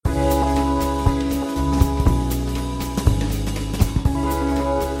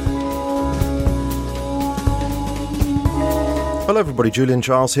Hello everybody, Julian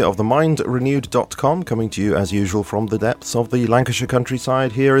Charles here of themindrenewed.com, coming to you as usual from the depths of the Lancashire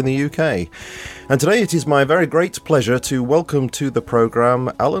countryside here in the UK. And today it is my very great pleasure to welcome to the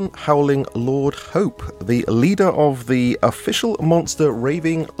programme Alan Howling Lord Hope, the leader of the official monster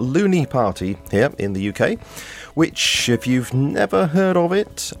Raving Loony party here in the UK, which, if you've never heard of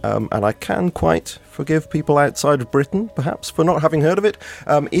it, and I can quite forgive people outside of Britain, perhaps, for not having heard of it,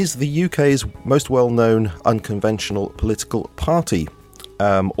 is the UK's most well-known unconventional political party.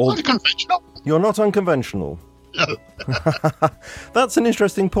 Unconventional? You're not unconventional? No. That's an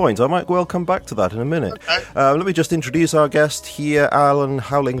interesting point. I might well come back to that in a minute. Okay. Let me just introduce our guest here. Alan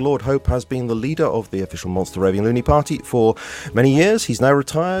Howling Lord Hope has been the leader of the official Monster Raving Loony Party for many years. He's now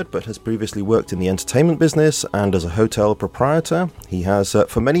retired, but has previously worked in the entertainment business and as a hotel proprietor. He has,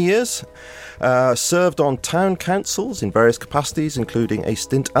 for many years, served on town councils in various capacities, including a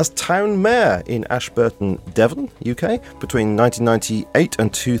stint as town mayor in Ashburton, Devon, UK, between 1998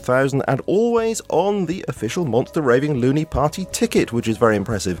 and 2000, and always on the official Monster Raving Loony Party ticket, which is very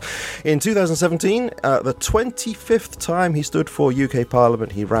impressive. In 2017, the 25th time he stood for UK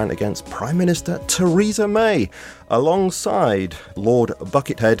Parliament, he ran against Prime Minister Theresa May, alongside Lord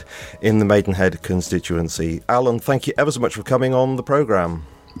Buckethead in the Maidenhead constituency. Alan, thank you ever so much for coming on the programme.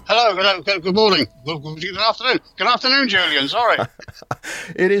 Hello, good morning. Good afternoon. Good afternoon, Julian. Sorry.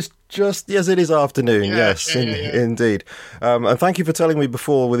 It is just, yes, it is afternoon. Yes, indeed. And thank you for telling me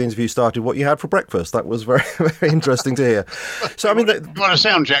before the interview started what you had for breakfast. That was very, very interesting to hear. So, I mean, you want a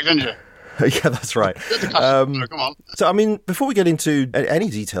sound check, didn't you? Yeah, that's right. Come on. So, I mean, before we get into any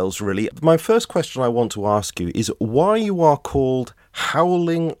details, really, my first question I want to ask you is why you are called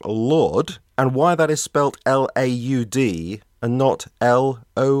Howling Lord and why that is spelt L-A-U-D and not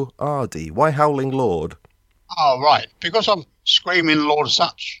L-O-R-D. Why Howling Lord? Oh, right. Because I'm screaming Lord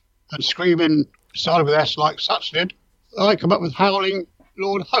Such, and screaming started with S like Such did, I come up with Howling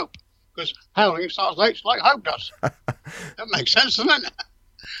Lord Hope, because howling starts H like Hope does. That makes sense, doesn't it?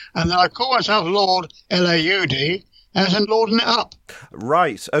 And then I call myself Lord, L-A-U-D, as in lording it up.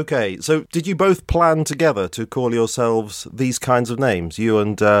 Right, okay. So did you both plan together to call yourselves these kinds of names, you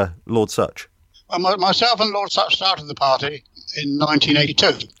and Lord Such? Well, myself and Lord Such started the party in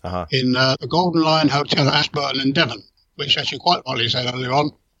 1982 in the Golden Lion Hotel at Ashburton in Devon, which, as you quite rightly said earlier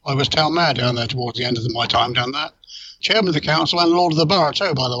on, I was town mayor down there towards the end of my time down there. Chairman of the council and Lord of the Borough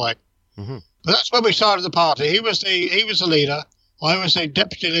too, by the way. Mm-hmm. But that's where we started the party. He was the leader. I was the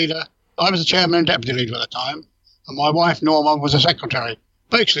deputy leader. I was the chairman and deputy leader at the time. And my wife, Norma, was the secretary.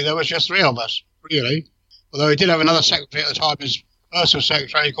 Basically, there was just three of us, really. Although he did have another secretary at the time, his personal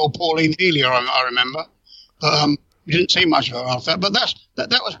secretary called Pauline Healy, I remember. But we didn't see much of her after that. But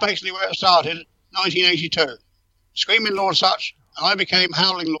that was basically where it started, 1982. Screaming Lord Such, and I became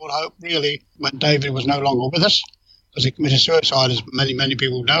Howling Lord Hope, really, when David was no longer with us, because he committed suicide, as many, many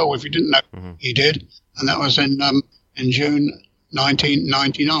people know, or if you didn't know, he did. And that was in June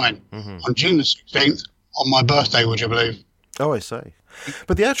 1999, on June the 16th, on my birthday, would you believe? Oh, I see.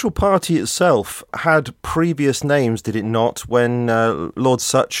 But the actual party itself had previous names, did it not, when Lord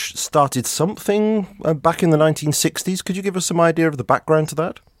Such started something back in the 1960s? Could you give us some idea of the background to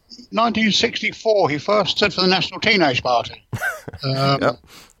that? 1964, he first stood for the National Teenage Party. Yeah.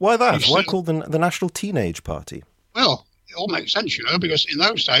 Why that? Why called the National Teenage Party? Well, it all makes sense, you know, because in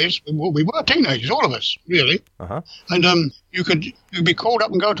those days, we were teenagers, all of us, really. And you could be called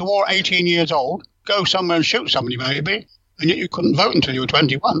up and go to war at 18 years old, go somewhere and shoot somebody, maybe, and yet you couldn't vote until you were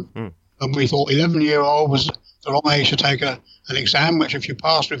 21. And we thought 11-year-old was the wrong age to take an exam, which if you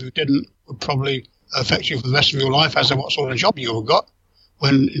passed or if you didn't would probably affect you for the rest of your life as to what sort of job you would have got.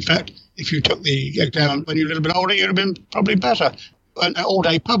 When, in fact, if you took the exam when you were a little bit older, you'd have been probably better. An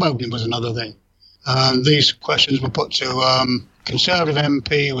all-day pub opening was another thing. These questions were put to Conservative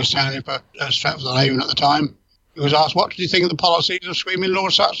MP who was standing for Stratford-on-Avon at the time. He was asked, what did you think of the policies of Screaming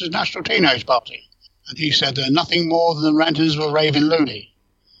Lord Such's National Teenage Party? And he said, they're nothing more than the rantings of a raving loony.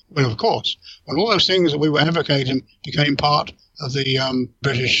 Well, of course, when all those things that we were advocating became part of the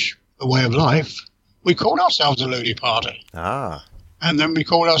British way of life, we called ourselves the Loony Party. And then we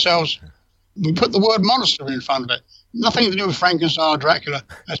put the word monster in front of it. Nothing to do with Frankenstein or Dracula,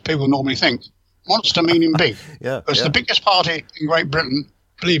 as people normally think. Monster meaning big. It's the biggest party in Great Britain,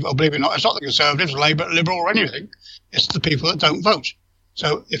 believe it or believe it not. It's not the Conservatives, Labour, Liberal or anything. It's the people that don't vote.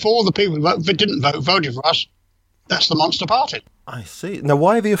 So if all the people who didn't vote voted for us, that's the Monster Party. I see. Now,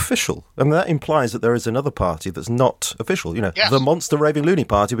 why the official? I mean, that implies that there is another party that's not official. You know, the Monster Raving Loony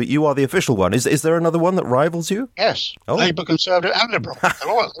Party, but you are the official one. Is there another one that rivals you? Yes. Labour, Conservative and Liberal.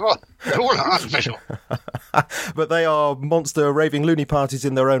 They're all unofficial. But they are Monster Raving Loony parties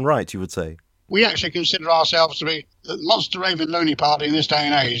in their own right, you would say? we actually consider ourselves to be, the Monster Raving Loony Party in this day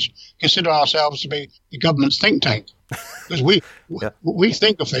and age, consider ourselves to be the government's think tank. Because we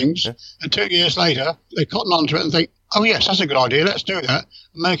think of things, and 2 years later, they cotton onto it and think, oh, yes, that's a good idea, let's do that,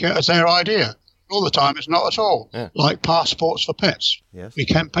 and make it as their idea. All the time, it's not at all. Yeah. Like passports for pets. Yes. We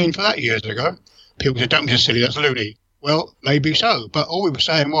campaigned for that years ago. People said, don't be silly, that's loony. Well, maybe so, but all we were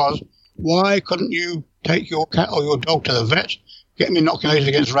saying was, why couldn't you take your cat or your dog to the vet, get them inoculated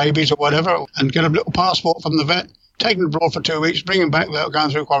against rabies or whatever, and get a little passport from the vet, take them abroad for 2 weeks, bring them back without going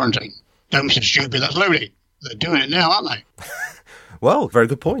through quarantine? Don't be so stupid, that's loony. They're doing it now, aren't they? Well, very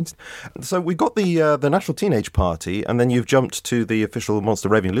good point. So we got the National Teenage Party, and then you've jumped to the official Monster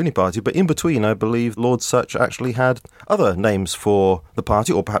Raving Loony Party, but in between, I believe Laud Such actually had other names for the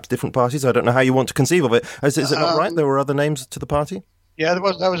party, or perhaps different parties. I don't know how you want to conceive of it. Is it not right? There were other names to the party? Yeah, there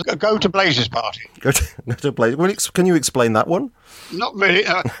was a Go to Blazes party. Go to Blazes. Well, can you explain that one? Not really.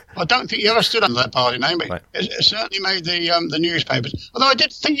 I don't think you ever stood under that party name, but right. it certainly made the newspapers. Although I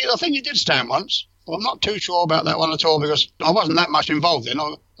think it did stand once. Well, I'm not too sure about that one at all because I wasn't that much involved then.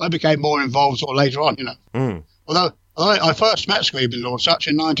 I became more involved sort of later on, you know. Mm. Although I first met Screaming Lord Such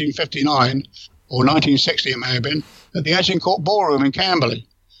in 1959 or 1960 it may have been at the Agincourt Ballroom in Camberley,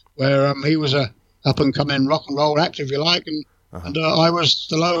 where he was a up-and-coming rock and roll act, if you like, and I was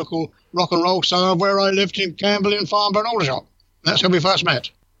the local rock and roll star where I lived in Camberley and Farnborough and Aldershot. That's how we first met.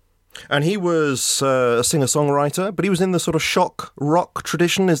 And he was a singer-songwriter, but he was in the sort of shock rock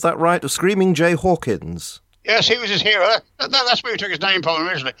tradition, is that right? Of Screaming Jay Hawkins. Yes, he was his hero. That's where he took his name from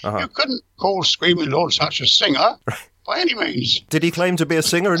originally. You couldn't call Screaming Lord Such a singer by any means. Did he claim to be a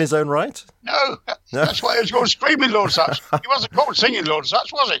singer in his own right? No. That's why he was called Screaming Lord Such. He wasn't called Singing Lord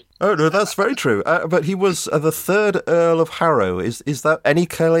Such, was he? Oh, no, that's very true. But he was the third Earl of Harrow. Is that any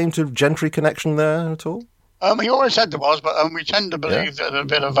claim to gentry connection there at all? He always said there was, but we tend to believe that a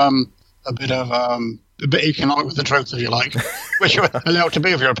bit economic with the truth, if you like, which you're allowed to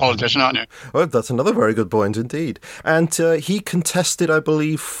be if you're a politician, aren't you? Well, that's another very good point indeed. And he contested, I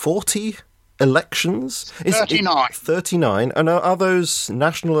believe, 40 elections. 39. 39. And are those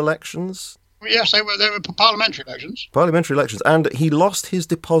national elections? Yes, they were parliamentary elections. Parliamentary elections. And he lost his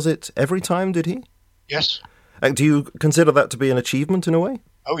deposit every time, did he? Yes. Do you consider that to be an achievement in a way?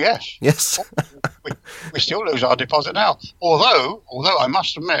 Oh, yes. Yes. we still lose our deposit now. Although I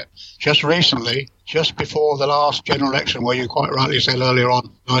must admit, just recently, just before the last general election, where you quite rightly said earlier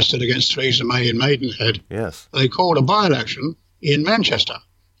on, I stood against Theresa May in Maidenhead. Yes. They called a by-election in Manchester.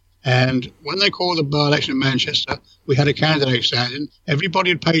 And when they called the by-election in Manchester, we had a candidate standing.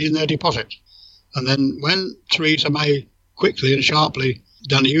 Everybody had paid in their deposit. And then when Theresa May quickly and sharply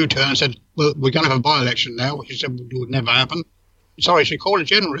done a U-turn and said, well, we're going to have a by-election now, which she said would never happen. Sorry, she called a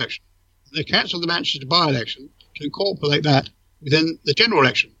general election. They cancelled the Manchester by-election to incorporate that within the general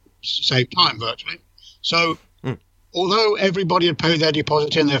election, to save time virtually. So, although everybody had paid their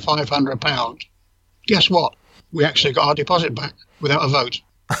deposit in their £500, guess what? We actually got our deposit back without a vote.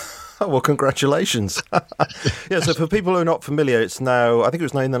 Well, congratulations. Yeah, so for people who are not familiar, it's now, I think it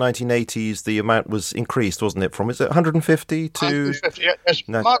was now in the 1980s, the amount was increased, wasn't it? From, is it 150 to... 150, yes.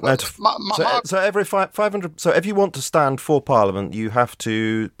 So every 500, so if you want to stand for Parliament, you have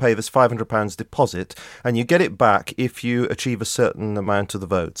to pay this £500 deposit, and you get it back if you achieve a certain amount of the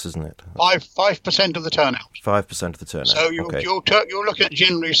votes, isn't it? 5% of the turnout. 5% of the turnout. So you're looking at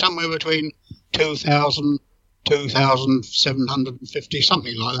generally somewhere between 2,000, 2,750,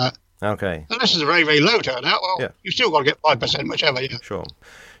 something like that. Okay. And this is a very, very low turnout. Well, you've still got to get 5%, whichever, yeah. Sure.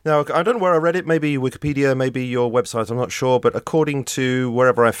 Now, I don't know where I read it, maybe Wikipedia, maybe your website, I'm not sure, but according to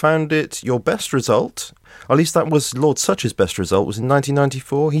wherever I found it, your best result, at least that was Lord Such's best result, was in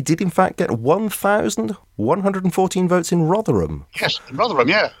 1994. He did, in fact, get 1,114 votes in Rotherham. Yes, in Rotherham,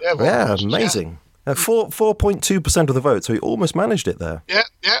 yeah. Yeah, amazing. Yeah. 4.2% of the vote, so he almost managed it there. Yeah,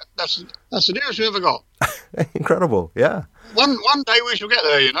 that's the nearest we ever got. Incredible, yeah. One day we shall get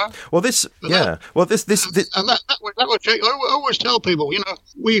there, you know. Well, this. And that would change. I always tell people, you know,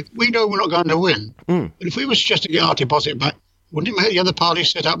 we know we're not going to win, but if we was just to get our deposit back, wouldn't it make the other party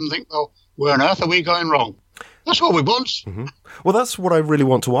sit up and think, well, where on earth are we going wrong? That's what we want. Mm-hmm. Well, that's what I really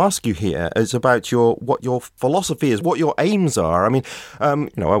want to ask you here, is about what your philosophy is, what your aims are. I mean,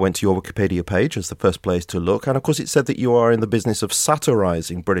 I went to your Wikipedia page as the first place to look, and of course it said that you are in the business of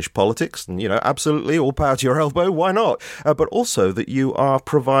satirising British politics, and, absolutely, all power to your elbow, why not? But also that you are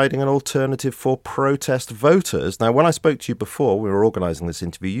providing an alternative for protest voters. Now, when I spoke to you before, we were organising this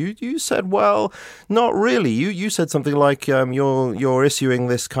interview, you said, well, not really. You said something like you're issuing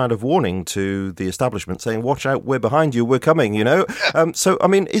this kind of warning to the establishment, saying, watch out, we're behind you, we're coming, So, I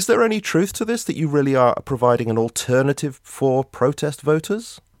mean, is there any truth to this, that you really are providing an alternative for protest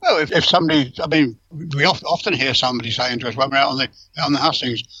voters? Well, if somebody, I mean, we often hear somebody saying to us when we're out on the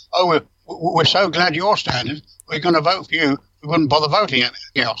hustings, "Oh, we're so glad you're standing. We're going to vote for you. We wouldn't bother voting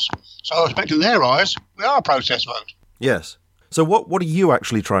anything else." So I expect in their eyes, we are a protest vote. Yes. So what are you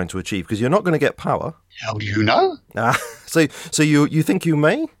actually trying to achieve? Because you're not going to get power. How do you know? So you think you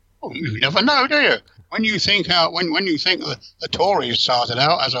may? Well, you never know, do you? When you think the Tories started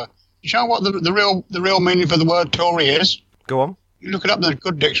out as a, you know what the real meaning for the word Tory is? Go on. You look it up in the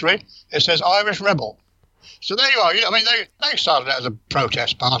good dictionary. It says Irish rebel. So there you are. I mean, they started out as a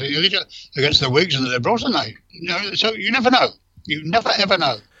protest party against the Whigs and the Liberals, didn't they? So you never know. You never ever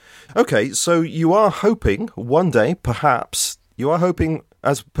know. Okay, so you are hoping one day, perhaps,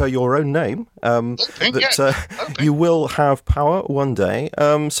 as per your own name, you will have power one day.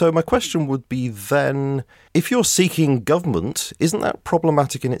 So my question would be then, if you're seeking government, isn't that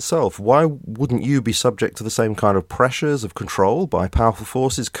problematic in itself? Why wouldn't you be subject to the same kind of pressures of control by powerful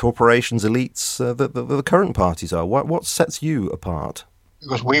forces, corporations, elites that the current parties are? What sets you apart?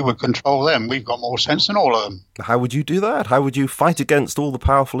 Because we would control them. We've got more sense than all of them. How would you do that? How would you fight against all the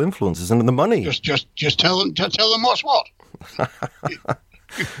powerful influences and the money? Just tell them what's what.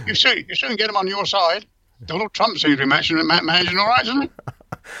 You soon get them on your side. Donald Trump seems to be managing all right, doesn't he?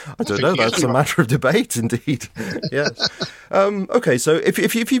 I don't know. That's a matter of debate, indeed. Yes. Okay. So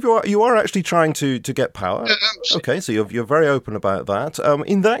if you are actually trying to get power, okay. So you're very open about that.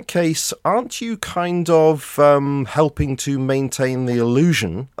 In that case, aren't you kind of helping to maintain the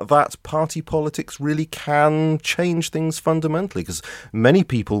illusion that party politics really can change things fundamentally? Because many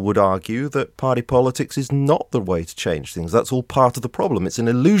people would argue that party politics is not the way to change things. That's all part of the problem. It's an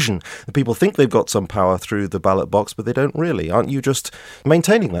illusion. People think they've got some power through the ballot box, but they don't really. Aren't you just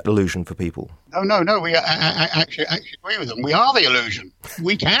maintaining that illusion for people? No. We actually agree with them. We are the illusion.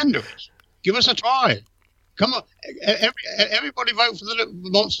 We can do it. Give us a try. Come on. Everybody vote for the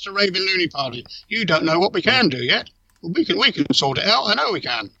monster Raving Loony Party. You don't know what we can do yet. We can sort it out. I know we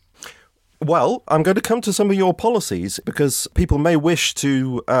can. Well, I'm going to come to some of your policies because people may wish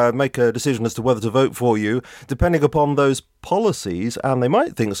to make a decision as to whether to vote for you depending upon those policies, and they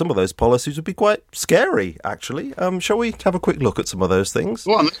might think some of those policies would be quite scary, actually. Shall we have a quick look at some of those things?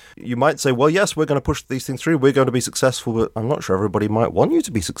 Go on. You might say, well, yes, we're going to push these things through, we're going to be successful, but I'm not sure everybody might want you to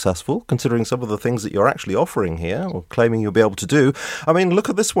be successful, considering some of the things that you're actually offering here, or claiming you'll be able to do. I mean, look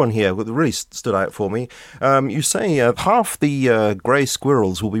at this one here, that really stood out for me. You say half the grey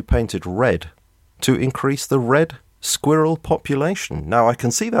squirrels will be painted red to increase the red squirrel population. Now, I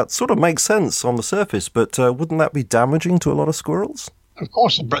can see that sort of makes sense on the surface, but wouldn't that be damaging to a lot of squirrels? Of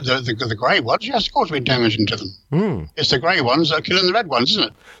course, the grey ones, yes, of course, we're damaging to them. It's the grey ones that are killing the red ones, isn't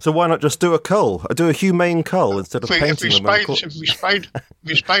it? So why not just do a cull? Do a humane cull instead of painting them? If we sprayed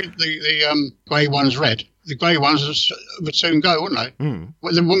the grey ones red, the grey ones would soon go, wouldn't they?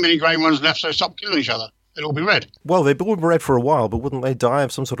 Well, there wouldn't be any grey ones left, so they stop killing each other. It'll all be red. Well, they've all been red for a while, but wouldn't they die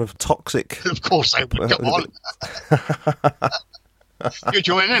of some sort of toxic... Of course they would. Come on. You're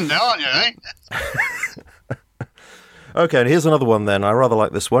joining in now, aren't you, eh? Okay, and here's another one then. I rather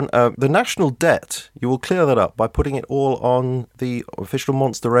like this one. The national debt, you will clear that up by putting it all on the official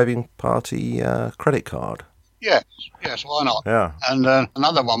Monster Raving Party credit card. Yes, why not? Yeah. And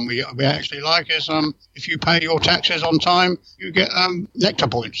another one we actually like is if you pay your taxes on time, you get nectar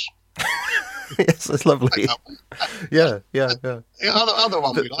points. Yes, it's lovely. Yeah. The other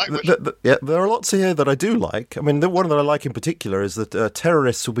one we like. There are lots here that I do like. I mean, the one that I like in particular is that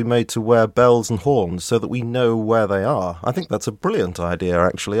terrorists will be made to wear bells and horns so that we know where they are. I think that's a brilliant idea,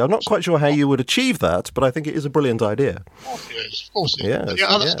 actually. I'm not quite sure how you would achieve that, but I think it is a brilliant idea. Of course it is.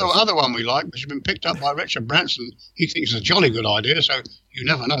 Yes, the other one we like, which has been picked up by Richard Branson, he thinks it's a jolly good idea, so you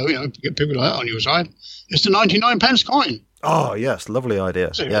never know, get people like that on your side. It's the 99 pence coin. Oh, yes, lovely idea.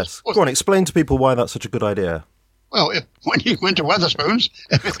 Yes. Go on, explain to people why that's such a good idea. Well, when you went to Wetherspoons,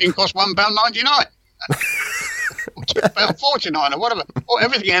 everything cost £1.99. Or £2.49 or whatever. Or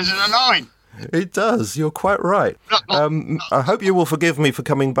everything ends in a 9. It does. You're quite right. I hope you will forgive me for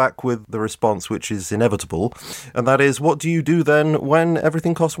coming back with the response, which is inevitable, and that is, what do you do then when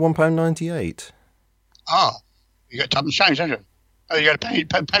everything costs £1.98? You get tub and change, don't you? Oh, you get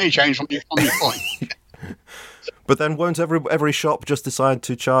a penny change from your coin. But then won't every shop just decide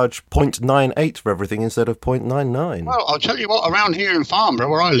to charge 0.98 for everything instead of 0.99? Well, I'll tell you what, around here in Farnborough,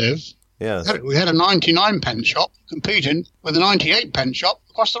 where I live, yes, we had a 99 pence shop competing with a 98 pence shop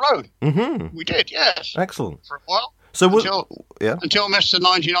across the road. Mm-hmm. We did, yes. Excellent. For a while. So until Mr.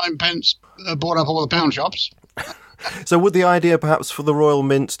 99 pence bought up all the pound shops. So would the idea perhaps for the Royal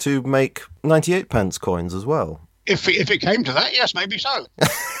Mint to make 98 pence coins as well? If it came to that, yes, maybe so.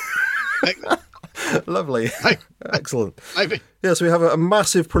 Lovely. Excellent. Maybe. Yes, we have a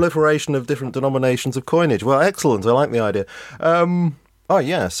massive proliferation of different denominations of coinage. Well, excellent. I like the idea.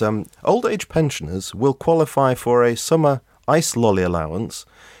 Old age pensioners will qualify for a summer ice lolly allowance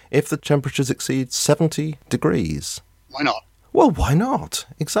if the temperatures exceed 70 degrees. Why not? Well, why not?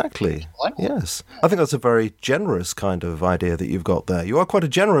 Exactly. Why not? Yes. I think that's a very generous kind of idea that you've got there. You are quite a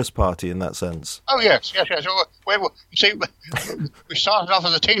generous party in that sense. Oh, yes. You see, we started off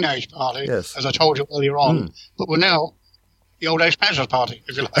as a teenage party, yes, as I told you earlier on, but we're now the old age pensioners party,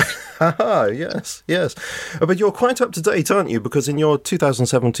 if you like. Yes. But you're quite up to date, aren't you? Because in your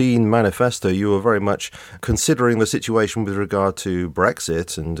 2017 manifesto, you were very much considering the situation with regard to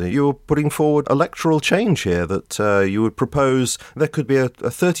Brexit, and you were putting forward electoral change here that you would propose there could be a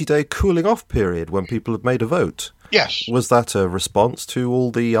 30-day cooling-off period when people have made a vote. Yes. Was that a response to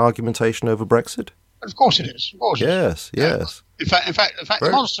all the argumentation over Brexit? Of course it is. Yes. In fact, the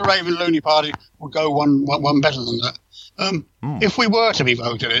Monster Raving Loony Party would go one better than that. If we were to be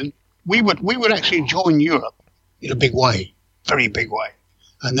voted in, we would actually join Europe in a big way, very big way,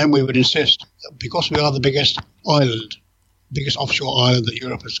 and then we would insist that because we are the biggest offshore island that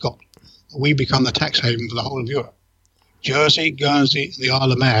Europe has got, we become the tax haven for the whole of Europe. Jersey, Guernsey, and the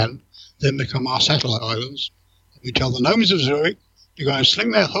Isle of Man then become our satellite islands. We tell the nomads of Zurich to go and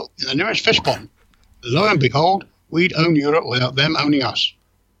sling their hook in the nearest fish pond. Lo and behold, we'd own Europe without them owning us.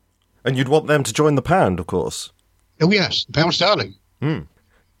 And you'd want them to join the pound, of course. Oh, yes, the pound sterling.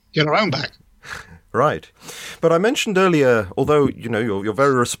 Get our own back. Right. But I mentioned earlier, although, you're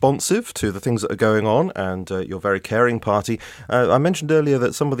very responsive to the things that are going on and you're a very caring party, I mentioned earlier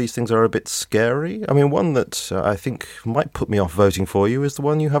that some of these things are a bit scary. I mean, one that I think might put me off voting for you is the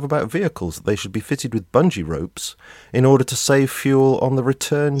one you have about vehicles, that they should be fitted with bungee ropes in order to save fuel on the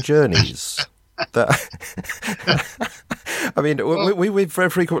return journeys. I mean, we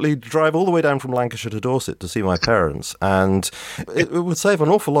very frequently drive all the way down from Lancashire to Dorset to see my parents, and it would save an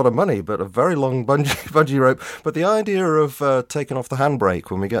awful lot of money, but a very long bungee rope. But the idea of taking off the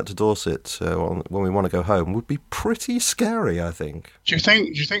handbrake when we get to Dorset, when we want to go home, would be pretty scary, I think. Do you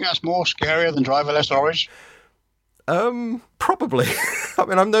think that's more scarier than driverless lorries? Probably. I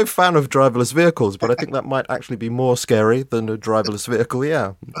mean, I'm no fan of driverless vehicles, but I think that might actually be more scary than a driverless vehicle.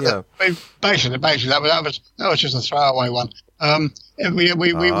 Yeah. Basically, that was just a throwaway one. We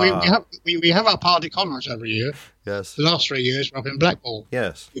have our party conference every year. Yes. The last 3 years we're up in Blackpool.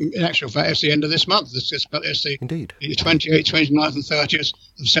 Yes. In actual fact, it's the end of this month. It's the Indeed. The 28th, 29th, and 30th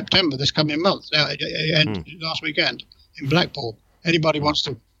of September. This coming month. Last weekend in Blackpool. Anybody wants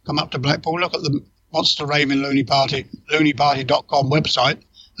to come up to Blackpool? Look at the Monster Raving Loony Party, loonyparty.com website,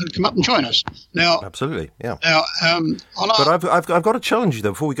 and come up and join us. Now, absolutely, yeah. Now, but I've got to challenge you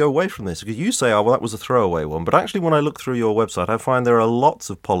though before we go away from this, because you say, "Oh, well, that was a throwaway one," but actually, when I look through your website, I find there are lots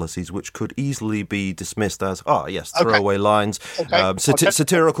of policies which could easily be dismissed as, throwaway lines,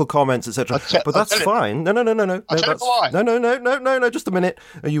 satirical comments, etc. But that's fine. No. No. Just a minute.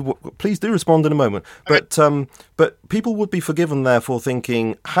 Please do respond in a moment. Okay. But people would be forgiven there for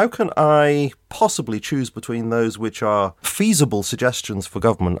thinking, how can I possibly choose between those which are feasible suggestions for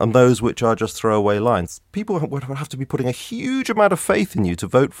government and those which are just throwaway lines? People would have to be putting a huge amount of faith in you to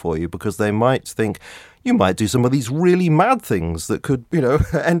vote for you, because they might think you might do some of these really mad things that could,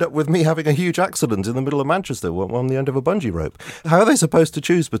 end up with me having a huge accident in the middle of Manchester on the end of a bungee rope. How are they supposed to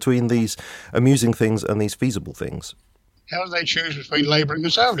choose between these amusing things and these feasible things? How do they choose between Labour and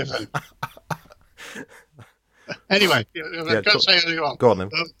Conservative then? Anyway, don't say anything wrong. Go on then.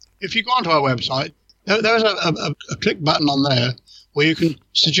 If you go onto our website, there's a click button on there where you can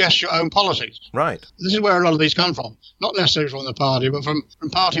suggest your own policies. Right. This is where a lot of these come from. Not necessarily from the party, but from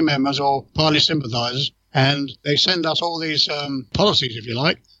party members or party sympathisers. And they send us all these policies, if you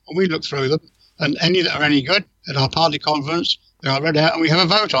like, and we look through them. And any that are any good at our party conference, they are read out and we have a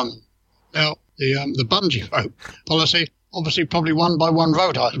vote on them. Now, the bungee rope policy, obviously probably won by one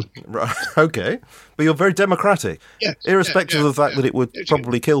vote item. Right. Okay. But you're very democratic. Yes. Irrespective of the fact that it would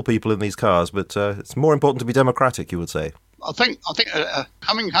probably kill people in these cars, but it's more important to be democratic, you would say. I think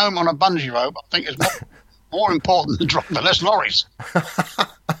coming home on a bungee rope, I think is more important than driverless lorries.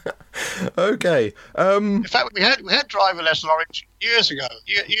 Okay. In fact, we had driverless lorries years ago,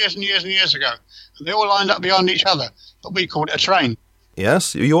 years and years ago, and they all lined up behind each other, but we called it a train.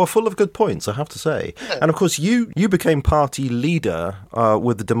 Yes, you are full of good points, I have to say. Yeah. And of course, you became party leader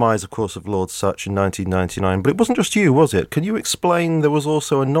with the demise, of course, of Lord Such in 1999. But it wasn't just you, was it? Can you explain there was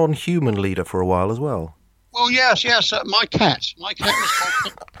also a non-human leader for a while as well? Well, yes. My cat was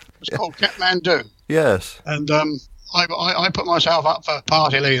called Catmandu. Yes. And I put myself up for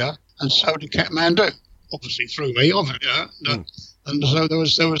party leader, and so did Catmandu. Obviously through me, And so there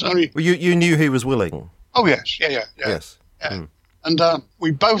was only... Well, you knew he was willing? Oh, yes. Yeah. Yes. Yeah. And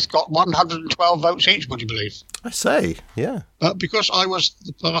we both got 112 votes each, would you believe? I say, yeah. But because I was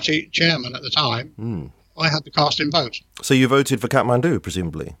the party chairman at the time, I had the casting vote. So you voted for Kathmandu,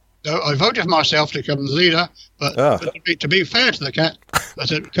 presumably? No, I voted for myself to become the leader, but to be fair to the cat, I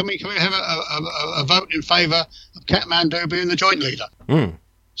said, can we have a vote in favour of Kathmandu being the joint leader?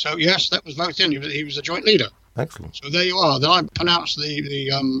 So, yes, that was voted in. He was the joint leader. Excellent. So there you are. Then I pronounced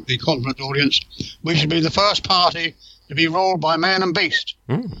the conference audience, we should be the first party to be ruled by man and beast.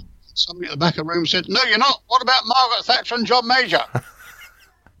 Somebody at the back of the room said, no, you're not. What about Margaret Thatcher and John Major?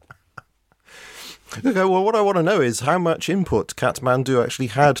 Okay, well, what I want to know is how much input Kathmandu actually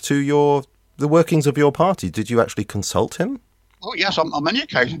had to the workings of your party. Did you actually consult him? Oh, yes, on many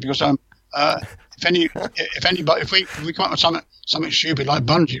occasions, because if we come up with something stupid like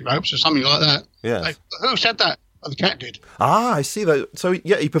bungee ropes or something like that, who said that? Well, the cat did. Ah, I see that. So,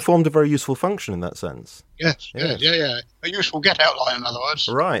 yeah, he performed a very useful function in that sense. Yes. Yeah. A useful get-out line, in other words.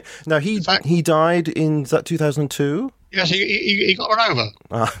 Right. Now, he died in, is that 2002? Yes, he got run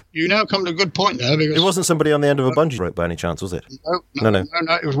over. You now come to a good point there. Because it wasn't somebody on the end of a bungee rope by any chance, was it? No.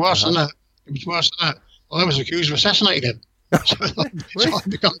 It was worse than that. Well, I was accused of assassinating him. So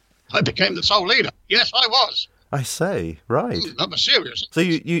I became the sole leader. Yes, I was. I say, right. That was serious. So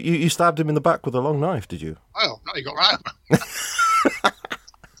you stabbed him in the back with a long knife, did you? Well, no, he got run over.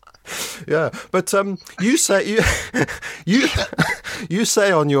 Yeah, but you say you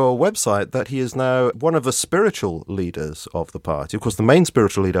say on your website that he is now one of the spiritual leaders of the party. Of course, the main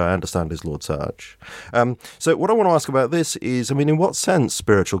spiritual leader, I understand, is Lord Sarge. So what I want to ask about this is, I mean, in what sense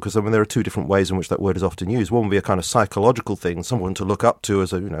spiritual? Because I mean, there are two different ways in which that word is often used. One would be a kind of psychological thing, someone to look up to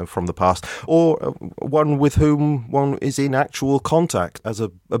as from the past, or one with whom one is in actual contact as a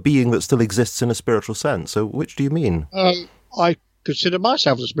being that still exists in a spiritual sense. So which do you mean? I consider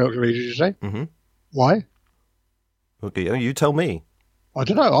myself a spiritual leader, you say? Mm-hmm. Why? Okay, you tell me. I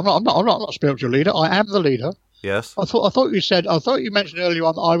don't know. I'm not a spiritual leader. I am the leader. Yes. I thought you mentioned earlier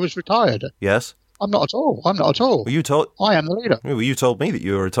on that I was retired. Yes. I'm not at all. Well, I am the leader. Well, you told me that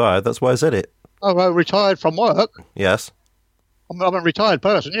you were retired. That's why I said it. Oh, well, retired from work. Yes. I'm a retired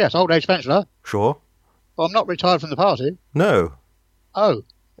person. Yes, old age pensioner. Sure. But I'm not retired from the party. No. Oh.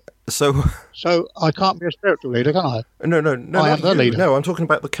 So I can't be a spiritual leader, can I? No. I am the leader. No, I'm talking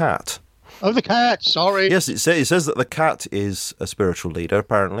about the cat. Oh, the cat. Sorry. Yes, it says that the cat is a spiritual leader,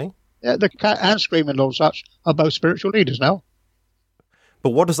 apparently. Yeah, the cat and Screaming Lord such are both spiritual leaders now. But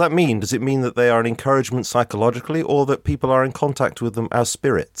what does that mean? Does it mean that they are an encouragement psychologically, or that people are in contact with them as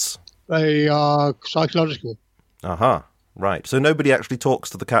spirits? They are psychological. Aha, right. So nobody actually talks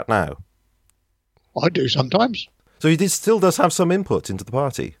to the cat now? I do sometimes. So he still does have some input into the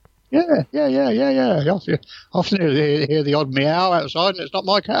party? Yeah. Often hear the odd meow outside, and it's not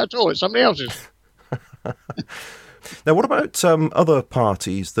my cat at all, it's somebody else's. Now, what about other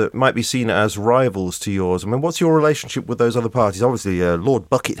parties that might be seen as rivals to yours? I mean, what's your relationship with those other parties? Obviously, Lord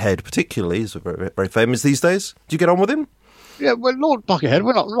Buckethead particularly is very, very famous these days. Do you get on with him? Yeah, well, Lord Buckethead,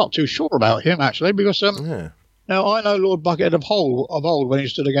 we're not too sure about him, actually, because now I know Lord Buckethead of old when he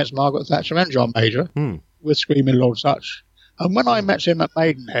stood against Margaret Thatcher and John Major with Screaming Lord such. And when I met him at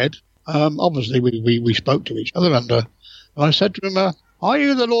Maidenhead, obviously we spoke to each other, and I said to him, are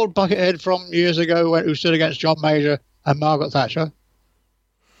you the Lord Buckethead from years ago who stood against John Major and Margaret Thatcher?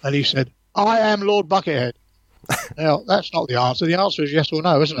 And he said, I am Lord Buckethead. Now, that's not the answer. The answer is yes or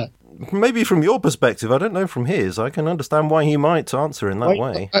no, isn't it? Maybe from your perspective. I don't know from his. I can understand why he might answer in that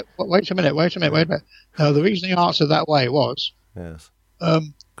way. Wait a minute. Now, the reason he answered that way was... Yes.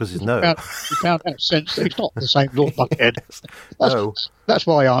 Because he's no. He found out since that he's not the same Lord Buckethead. That's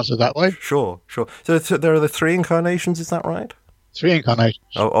why I answered that way. Sure. So there are the three incarnations, is that right? 3 incarnations.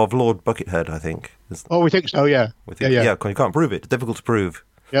 Of Lord Buckethead, I think. We think so, yeah. Yeah, you can't prove it. It's difficult to prove.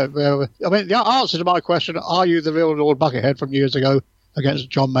 Yeah, well, I mean, the answer to my question, are you the real Lord Buckethead from years ago against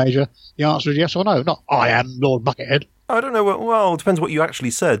John Major? The answer is yes or no. Not, I am Lord Buckethead. I don't know. Well, it depends what you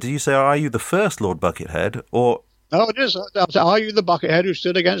actually said. Did you say, are you the first Lord Buckethead, or... No, it is. Are you the Buckethead who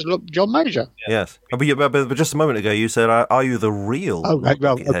stood against John Major? Yes. But just a moment ago, you said, are you the real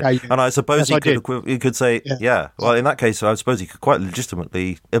Buckethead? Okay. And I suppose he could say, yeah. Well, in that case, I suppose he could quite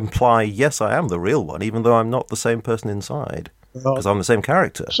legitimately imply, yes, I am the real one, even though I'm not the same person inside. Because I'm the same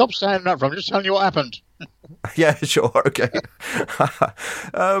character. Stop standing up from. I'm just telling you what happened. Yeah, sure, okay.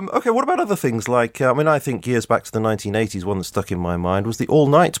 Okay, what about other things like, I think years back to the 1980s, one that stuck in my mind was the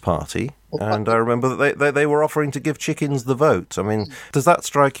all-night party. And I remember that they were offering to give chickens the vote. I mean, does that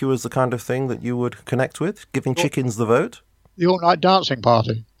strike you as the kind of thing that you would connect with, giving chickens the vote? The all-night dancing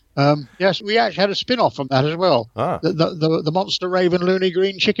party? Yes, we actually had a spin-off from that as well. The Monster Raving Loony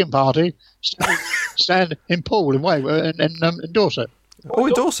Green Chicken Party stand in Poole in Dorset. Oh,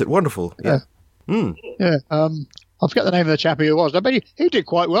 in Dorset, wonderful. Yeah. Yeah. I forget the name of the chap who was. I bet he did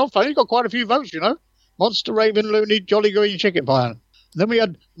quite well. He got quite a few votes, Monster Raving Loony Jolly Green Chicken Party. Then we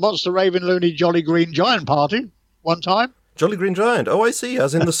had Monster Raving Loony Jolly Green Giant Party one time. Jolly Green Giant. Oh, I see.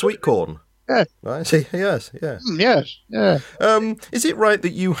 As in the sweet corn. Yeah. I see. Yes. Yeah. Yes. Yeah. Is it right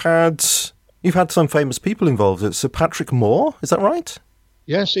that you've had some famous people involved? It's Sir Patrick Moore. Is that right?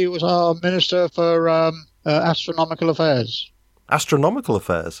 Yes, he was our Minister for Astronomical Affairs. Astronomical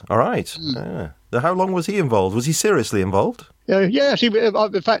Affairs. All right. Yeah. How long was he involved? Was he seriously involved? Yes.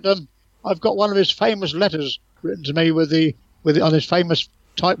 In fact, I've got one of his famous letters written to me on his famous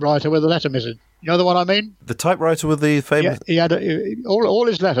typewriter with a letter missing. You know the one I mean? The typewriter with the famous... Yeah, he had all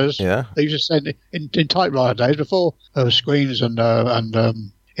his letters. Yeah. They used to send in typewriter days before screens and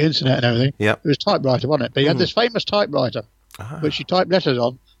internet and everything. Yeah. It was typewriter, wasn't it? But he had this famous typewriter, which he typed letters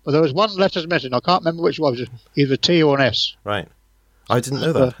on. But there was one letter missing. I can't remember which one. It was either a T or an S. Right. I didn't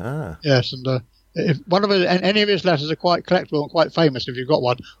know that. Yes, and if one of any of his letters are quite collectible and quite famous if you've got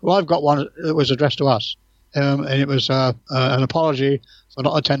one. Well, I've got one that was addressed to us. And it was an apology for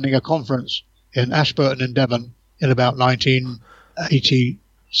not attending a conference in Ashburton in Devon in about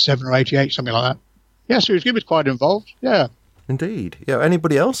 1987 or 88, something like that. Yes, he was quite involved, yeah. Indeed. Yeah.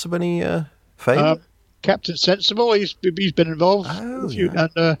 Anybody else of any fame? Captain Sensible, he's been involved. Oh, yeah.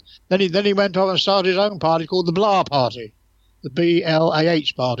 And then he went on and started his own party called the Blah Party, the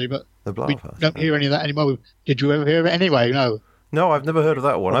BLAH Party, but the Blah Party. Don't hear any of that anymore. Did you ever hear of it anyway? No. No, I've never heard of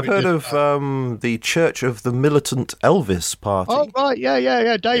that one. I've heard of the Church of the Militant Elvis Party. Oh, right,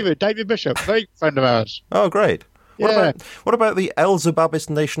 yeah. David Bishop, very good friend of ours. Oh, great. Yeah. What about the Alzababist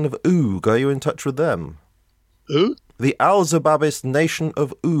Nation of Oog? Are you in touch with them? Who? The Alzababist Nation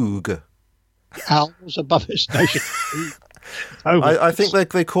of Oog. Alzababist Nation of Oog. I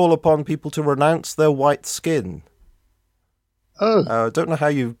think they call upon people to renounce their white skin. Oh. I don't know how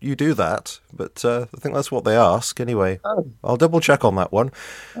you do that, but I think that's what they ask anyway. Oh. I'll double check on that one.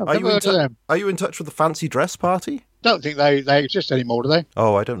 Are you in touch with the Fancy Dress Party? Don't think they exist anymore, do they?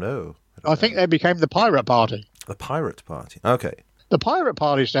 Oh, I don't know. I think they became the Pirate Party. The Pirate Party. Okay. The Pirate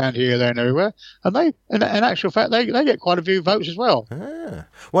Party stand here, there, and everywhere, and they, in actual fact, they get quite a few votes as well.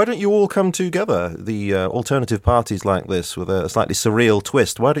 Why don't you all come together, the alternative parties like this, with a slightly surreal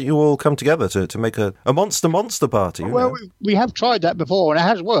twist? Why don't you all come together to make a monster party? Well, we have tried that before, and it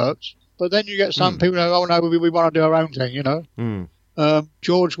has worked, but then you get some people who go, oh, no, we want to do our own thing,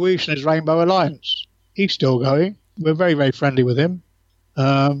 George Weiss and his Rainbow Alliance. He's still going. We're very, very friendly with him.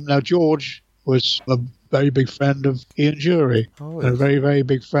 Now, George was a very big friend of Ian Jury and a very, very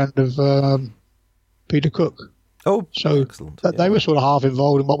big friend of Peter Cook. Oh, so excellent. They were sort of half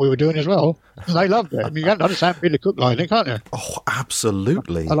involved in what we were doing as well. And they loved it. I mean, you can't understand Peter Cook like it, can't you? Oh,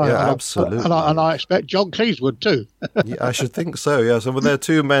 absolutely. Absolutely. And I expect John Cleese would too. Yeah, I should think so, yes. And they're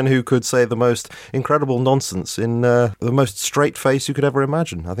two men who could say the most incredible nonsense in the most straight face you could ever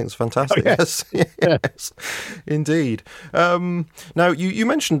imagine. I think it's fantastic. Oh, yes. Yes, indeed. Now, you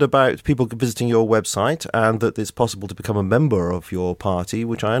mentioned about people visiting your website and that it's possible to become a member of your party,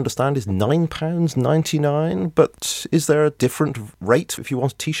 which I understand is £9.99, but is there a different rate if you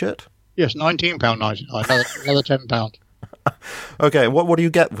want a T-shirt? Yes, £19.99, another £10. Okay, what do you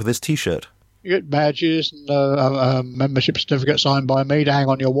get for this T-shirt? You get badges and a membership certificate signed by me to hang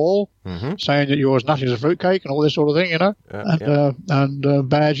on your wall, saying that you're as nutty as a fruitcake and all this sort of thing, and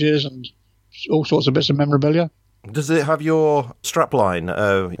badges and all sorts of bits of memorabilia. Does it have your strapline,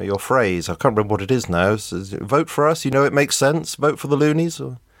 your phrase? I can't remember what it is now. Says, vote for us, it makes sense. Vote for the Loonies?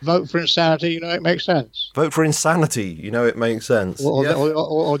 Or? Vote for insanity, it makes sense. Vote for insanity, it makes sense.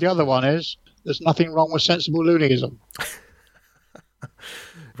 Or the other one is, there's nothing wrong with sensible Loonyism.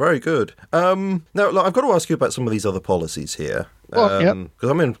 Very good. Now, look, I've got to ask you about some of these other policies here. Because,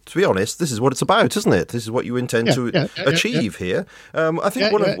 to be honest, this is what it's about, isn't it? This is what you intend to achieve here. I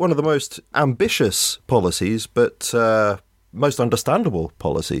think one of the most ambitious policies, but most understandable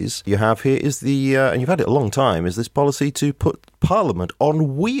policies you have here is and you've had it a long time, is this policy to put Parliament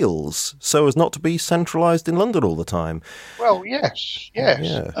on wheels so as not to be centralised in London all the time. Well, yes.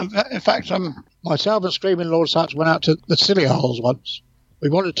 Yeah. In fact, myself and Screaming Lord Sutch went out to the Silly Holes once. We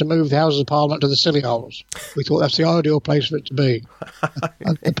wanted to move the Houses of Parliament to the Silly Holes. We thought that's the ideal place for it to be.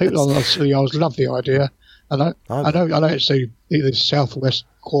 And the people on the Silly Holes loved the idea. And I know it's the South West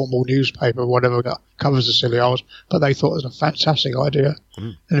Cornwall newspaper or whatever that covers the Silly Holes, but they thought it was a fantastic idea.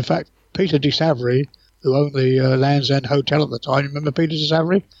 And in fact, Peter de Savary, who owned the Land's End Hotel at the time, remember Peter de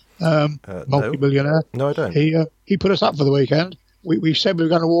Savary? Multi-millionaire? No, I don't. He put us up for the weekend, we said we were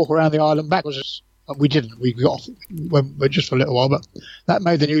going to walk around the island backwards. And we didn't. We got went just for a little while, but that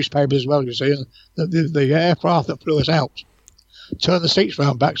made the newspapers as well, you see. And the aircraft that flew us out turned the seats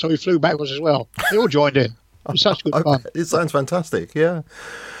round back, so we flew backwards as well. They all joined in. It was such good fun. It sounds fantastic, yeah.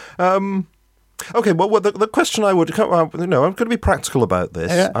 Okay, well, the question I would... I'm going to be practical about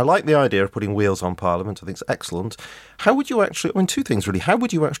this. Yeah. I like the idea of putting wheels on Parliament. I think it's excellent. How would you actually... two things, really. How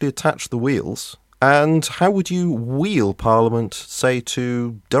would you actually attach the wheels? And how would you wheel Parliament, say,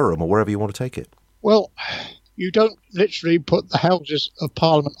 to Durham or wherever you want to take it? Well, you don't literally put the Houses of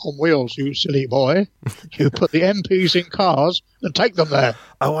Parliament on wheels, you silly boy. You put the MPs in cars and take them there.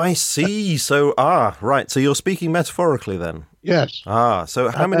 Oh, I see. So, right. So you're speaking metaphorically then? Yes. So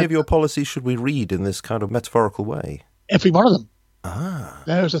how many of your policies should we read in this kind of metaphorical way? Every one of them.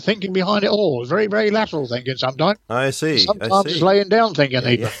 There's a thinking behind it all. Very, very lateral thinking sometimes. I see. Sometimes it's laying down thinking.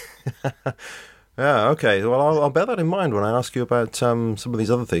 Yeah. Yeah, okay. Well, I'll bear that in mind when I ask you about some of these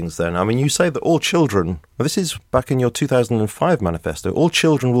other things then. I mean, you say that all children, this is back in your 2005 manifesto, all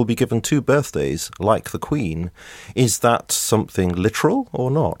children will be given 2 birthdays, like the Queen. Is that something literal or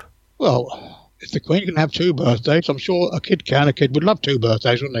not? Well, if the Queen can have 2 birthdays, I'm sure a kid can. A kid would love 2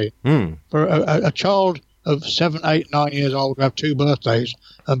 birthdays, wouldn't he? For a child of 7, 8, 9 years old to have 2 birthdays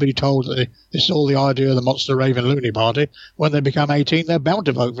and be told that this is all the idea of the Monster Raving Loony Party, when they become 18, they're bound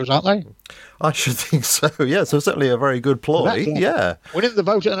to vote for us, aren't they? I should think so, yeah. So certainly a very good ploy, yeah. Winning the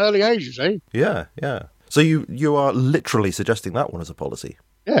vote at an early age, you see. Yeah. So you are literally suggesting that one as a policy?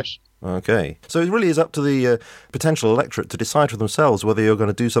 Yes. Okay. So it really is up to the potential electorate to decide for themselves whether you're going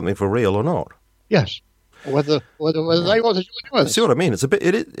to do something for real or not? Yes. Whether they want to join us. See what I mean? It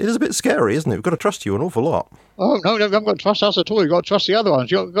is a bit scary, isn't it? We've got to trust you an awful lot. Oh, no, you haven't got to trust us at all. You've got to trust the other ones.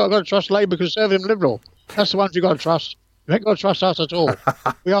 You've got to trust Labour, Conservative and Liberal. That's the ones you've got to trust. You haven't got to trust us at all.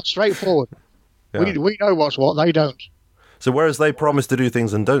 We are straightforward. Yeah. We know what's what, they don't. So whereas they promise to do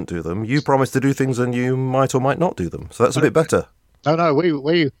things and don't do them, you promise to do things and you might or might not do them. So that's a bit better. No, we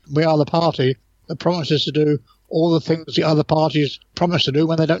are the party that promises to do all the things the other parties promise to do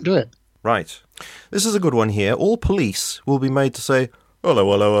when they don't do it. Right. This is a good one here. All police will be made to say,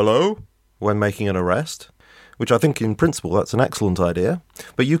 hello, hello, hello, when making an arrest, which I think in principle that's an excellent idea.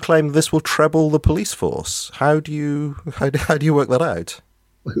 But you claim this will treble the police force. How do you work that out?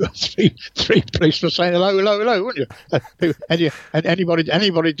 We've got three policemen saying hello, hello, hello, wouldn't you? And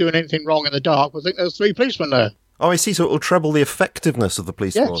anybody doing anything wrong in the dark would think there's 3 policemen there. Oh, I see. So it will treble the effectiveness of the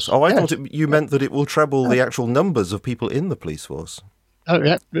police force. Oh, I thought you meant that it will treble the actual numbers of people in the police force. Oh,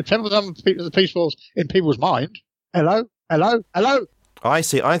 yeah. Treble the number of people, the police force in people's mind. Hello, hello, hello. I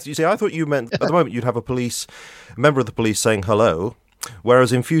see. I thought you meant at the moment you'd have a member of the police saying hello,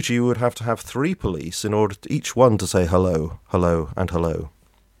 whereas in future you would have to have 3 police in order to each one to say hello, hello, and hello.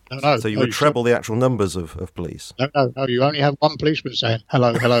 No. So you would treble the actual numbers of police. No. You only have 1 policeman saying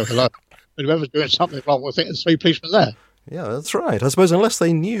hello, hello, hello. And whoever's doing something wrong will think there's 3 policemen there. Yeah, that's right. I suppose unless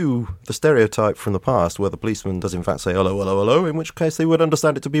they knew the stereotype from the past where the policeman does in fact say hello, hello, hello, in which case they would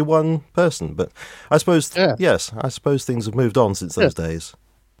understand it to be 1 person. But I suppose, yes, I suppose things have moved on since those days.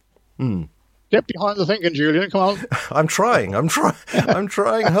 Get behind the thinking, Julian. Come on. I'm trying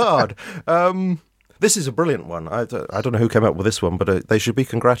hard. This is a brilliant one. I don't know who came up with this one, but they should be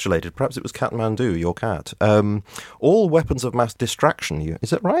congratulated. Perhaps it was Kathmandu, your cat. All weapons of mass distraction, is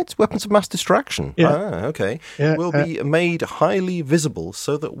that right? Weapons of mass distraction? Yeah. Okay. Yeah, will be made highly visible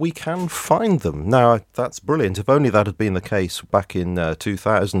so that we can find them. Now, that's brilliant. If only that had been the case back in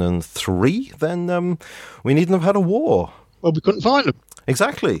 2003, then we needn't have had a war. Well, we couldn't find them.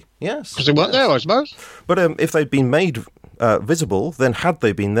 Exactly, yes. Because they weren't there, I suppose. But if they'd been made visible, then had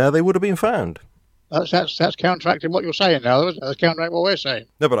they been there, they would have been found. That's counteracting what you're saying now. That's counteracting what we're saying.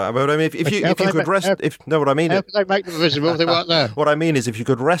 No, but I mean, if you could rest... How could they make them visible if they weren't there? What I mean is if you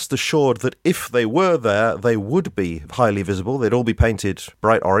could rest assured that if they were there, they would be highly visible, they'd all be painted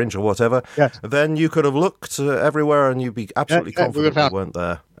bright orange or whatever, then you could have looked everywhere and you'd be absolutely confident they weren't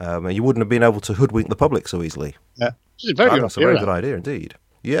there. You wouldn't have been able to hoodwink the public so easily. Yeah. This is a very good idea indeed.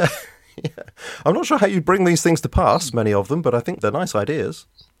 Yeah. Yeah. I'm not sure how you'd bring these things to pass, many of them, but I think they're nice ideas.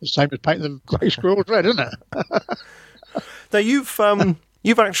 The same as painting them grey squirrels red, isn't it? Now,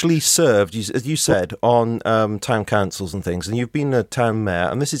 you've actually served, as you said, on town councils and things, and you've been a town mayor,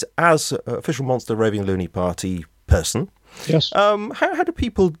 and this is as official Monster Raving Loony Party person. Yes. How do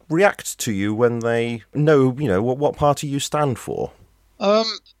people react to you when they know, what party you stand for?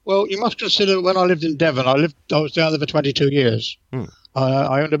 Well, you must consider when I lived in Devon, I was down there for 22 years.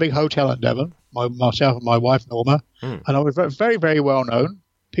 I owned a big hotel in Devon, myself and my wife, Norma, and I was very, very well known.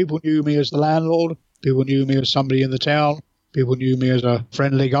 People knew me as the landlord. People knew me as somebody in the town. People knew me as a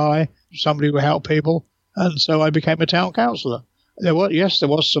friendly guy, somebody who helped people. And so I became a town councillor. There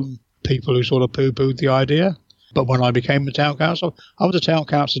was some people who sort of poo-pooed the idea. But when I became the town council, I was a town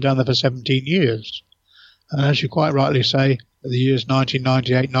council down there for 17 years. And as you quite rightly say, in the years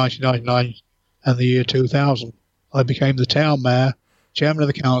 1998, 1999 and the year 2000, I became the town mayor, chairman of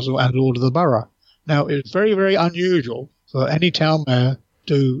the council and lord of the borough. Now, it's very, very unusual for any town mayor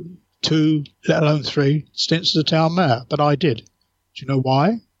to do 2, let alone 3, stints as a town mayor. But I did. Do you know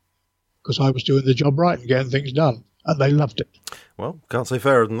why? Because I was doing the job right and getting things done. And they loved it. Well, can't say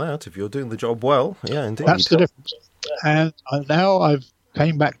fairer than that. If you're doing the job well, yeah, indeed. That's the difference. And now I've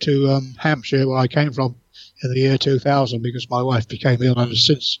came back to Hampshire, where I came from in the year 2000, because my wife became ill and has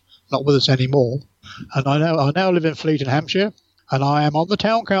since not with us anymore. And I now live in Fleet in Hampshire, and I am on the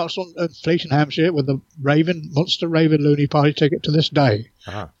town council in Fleet in Hampshire with the Monster Raving Loony Party ticket to this day.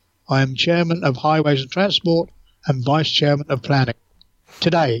 Uh-huh. I am chairman of Highways and Transport and vice chairman of Planning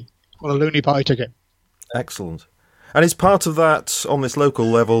today on a Loony Party ticket. Excellent. And is part of that, on this local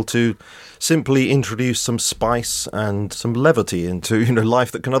level, to simply introduce some spice and some levity into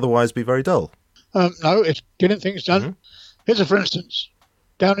life that can otherwise be very dull? No, it's getting things done. Mm-hmm. Here's for instance,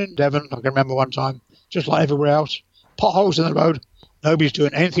 down in Devon, I can remember one time, just like everywhere else, potholes in the road, nobody's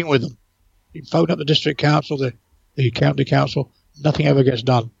doing anything with them. You phone up the district council, the county council, nothing ever gets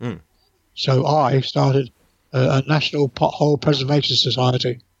done. Mm. So I started a National Pothole Preservation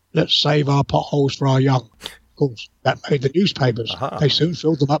Society. Let's save our potholes for our young. Of course, that made the newspapers. Aha. They soon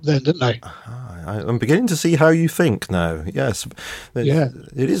filled them up then, didn't they? Aha. I'm beginning to see how you think now. Yes. Yeah.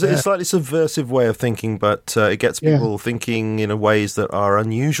 It is a slightly subversive way of thinking, but it gets people thinking in ways that are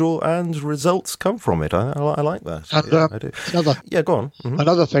unusual, and results come from it. I like that. And, I do. Go on. Mm-hmm.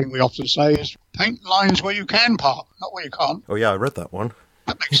 Another thing we often say is paint lines where you can park, not where you can't. Oh, yeah, I read that one.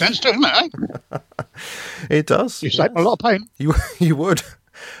 That makes sense, doesn't it? Eh? It does. You save a lot of paint. You would.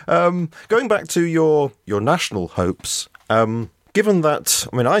 Going back to your national hopes, given that,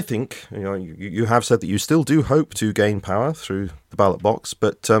 I think, you have said that you still do hope to gain power through the ballot box,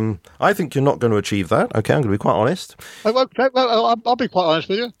 but I think you're not going to achieve that. Okay, I'm going to be quite honest. I'll be quite honest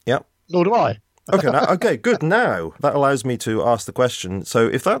with you. Yeah. Nor do I. Okay, good. Now, that allows me to ask the question. So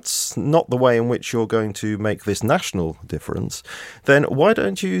if that's not the way in which you're going to make this national difference, then why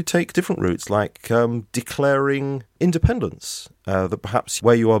don't you take different routes, like declaring independence, that perhaps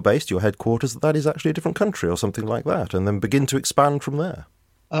where you are based, your headquarters, that is actually a different country or something like that, and then begin to expand from there?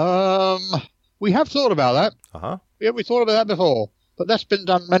 We have thought about that. Uh-huh. Yeah, we thought about that before, but that's been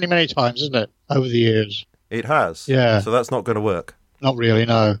done many, many times, isn't it, over the years? It has? Yeah. So that's not going to work? Not really,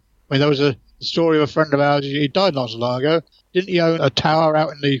 no. There was a story of a friend of ours. He died not so long ago. Didn't he own a tower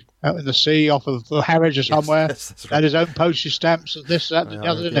out in the sea off of Harwich or somewhere? Yes, that's right. Had his own postage stamps and this, that, and the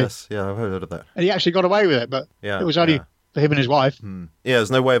other, didn't he? Yes, yeah, I've heard of that. And he actually got away with it, but it was only for him and his wife. Yeah,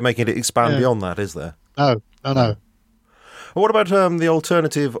 there's no way of making it expand beyond that, is there? No. What about the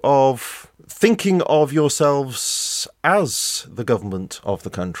alternative of thinking of yourselves as the government of the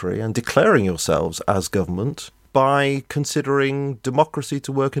country and declaring yourselves as government by considering democracy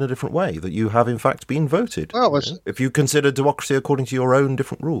to work in a different way, that you have in fact been voted? Well, if you consider democracy according to your own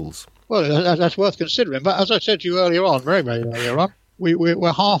different rules. Well, that's worth considering. But as I said to you earlier on, very, very earlier on,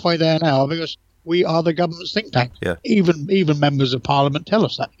 we're halfway there now, because we are the government's think tank. Yeah. Even members of Parliament tell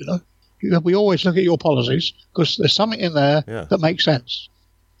us that, We always look at your policies because there's something in there that makes sense.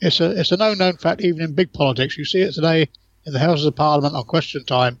 It's a known fact, even in big politics. You see it today in the Houses of Parliament on question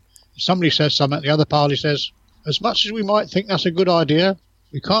time. If somebody says something, the other party says, as much as we might think that's a good idea,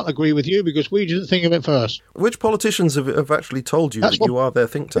 we can't agree with you because we didn't think of it first. Which politicians have actually told you that you are their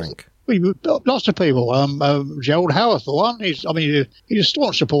think tank? Lots of people. Gerald Howarth, for one. He's a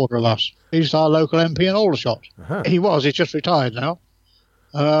staunch supporter of us. He's our local MP in Aldershot. Uh-huh. He's just retired now.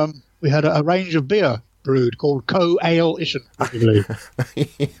 We had a range of beer brewed called Co-Ale-ition, would you believe?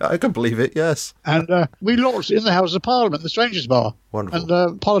 I can believe it, yes. And we launched it in the House of Parliament, the Strangers Bar. Wonderful.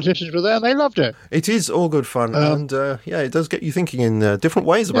 And politicians were there and they loved it. It is all good fun, and it does get you thinking in different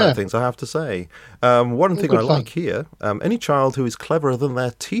ways about things, I have to say. One thing I like here, any child who is cleverer than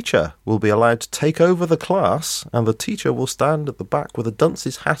their teacher will be allowed to take over the class, and the teacher will stand at the back with a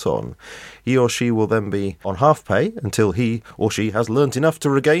dunce's hat on. He or she will then be on half pay until he or she has learnt enough to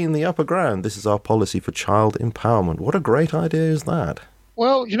regain the upper ground. This is our policy for child empowerment. What a great idea is that?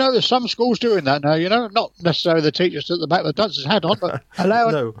 Well, there's some schools doing that now, not necessarily the teachers at the back with the dunce's hat on, but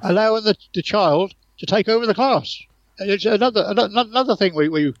allowing the child to take over the class. It's another thing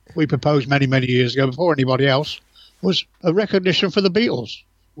we proposed many, many years ago before anybody else was a recognition for the Beatles.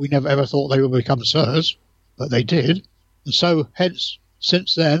 We never ever thought they would become sirs, but they did. And so, hence,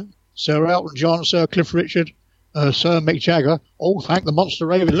 since then, Sir Elton John, Sir Cliff Richard, Sir Mick Jagger all thank the Monster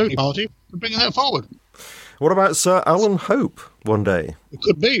Raving Loony Party for bringing that forward. What about Sir Alan Hope one day? It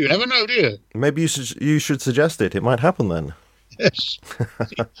could be. You never know, do you? Maybe you should suggest it. It might happen then. Yes.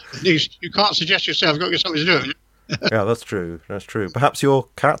 You can't suggest yourself. You've got to get something to do. Yeah, that's true. That's true. Perhaps your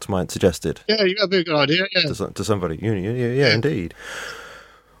cat might suggest it. Yeah, that'd be a good idea. Yeah. To somebody. Yeah, indeed.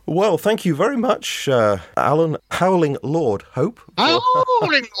 Well, thank you very much, Alan Howling Laud Hope.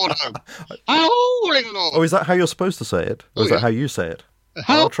 Howling Lord Hope. Howling Lord. Oh, is that how you're supposed to say it? Or is that how you say it?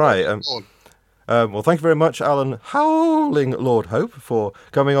 I'll try it. Well, thank you very much, Alan Howling Lord Hope, for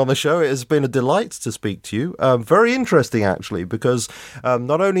coming on the show. It has been a delight to speak to you. Very interesting, actually, because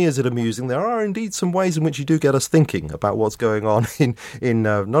not only is it amusing, there are indeed some ways in which you do get us thinking about what's going on in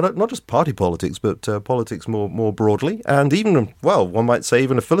not just party politics, but politics more broadly, and even, well, one might say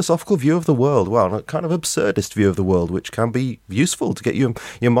even a philosophical view of the world, well, a kind of absurdist view of the world, which can be useful to get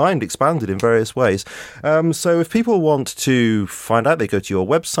your mind expanded in various ways. So if people want to find out, they go to your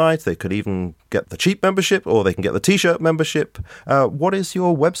website, they could even get the cheap membership, or they can get the T-shirt membership. What is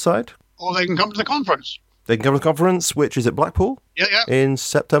your website? Or they can come to the conference. They can come to the conference, which is at Blackpool? Yeah. In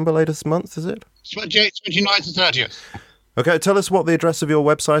September, later this month, is it? 28th, 29th and 30th. Okay, tell us what the address of your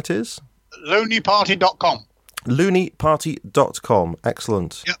website is. LoonyParty.com. LoonyParty.com.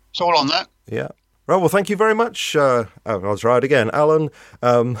 Excellent. Yeah, it's all on there. Yeah. Right, well, thank you very much. I'll try it again. Alan,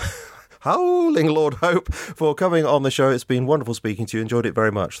 Howling Lord Hope, for coming on the show. It's been wonderful speaking to you. Enjoyed it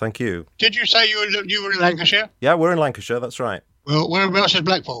very much. Thank you. Did you say you were in Lancashire? Yeah, we're in Lancashire. That's right. Well, whereabouts is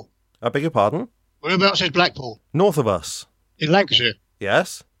Blackpool? I beg your pardon? Whereabouts is Blackpool? North of us. In Lancashire?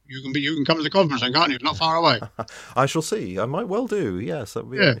 Yes. You can come to the conference then, can't you? It's not far away. I shall see. I might well do. Yes, that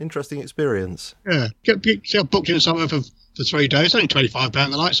would be an interesting experience. Yeah. Get yourself booked in somewhere for 3 days. It's only £25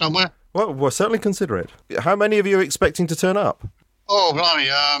 a night somewhere. Well, we'll certainly consider it. How many of you are expecting to turn up? Oh, blimey.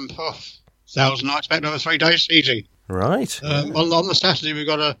 1,000 I expect over 3 days. Easy. Right. On the Saturday, we've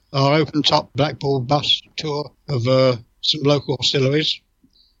got our open-top Blackpool bus tour of some local distilleries.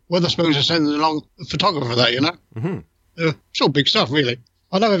 Weatherspoons are sending along a photographer for that, you know. Mm-hmm. It's all big stuff, really.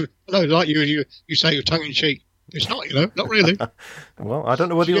 I know, like you say you're tongue-in-cheek. It's not, you know, not really. Well, I don't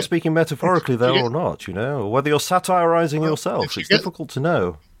know whether you're speaking metaphorically there or not, you know, or whether you're satirising yourself. It's difficult to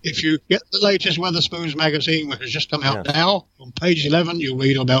know. If you get the latest Weatherspoons magazine, which has just come out now, on page 11, you'll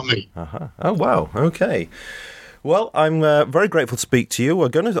read about me. Uh-huh. Oh, wow. Okay. Well, I'm very grateful to speak to you.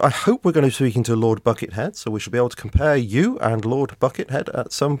 I hope we're going to be speaking to Lord Buckethead, so we should be able to compare you and Lord Buckethead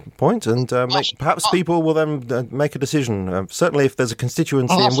at some point, and perhaps people will then make a decision. Certainly, if there's a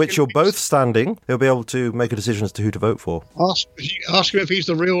constituency in which you're both standing, they'll be able to make a decision as to who to vote for. Ask him if he's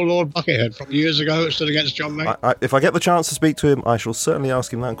the real Lord Buckethead from years ago that stood against John May. If I get the chance to speak to him, I shall certainly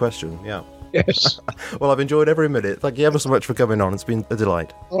ask him that question, yeah. Yes. Well, I've enjoyed every minute. Thank you ever so much for coming on. It's been a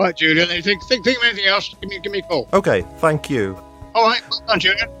delight. All right, Julian. If you think of anything else, give me a call. Okay, thank you. All right. Well done,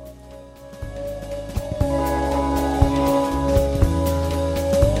 Julian.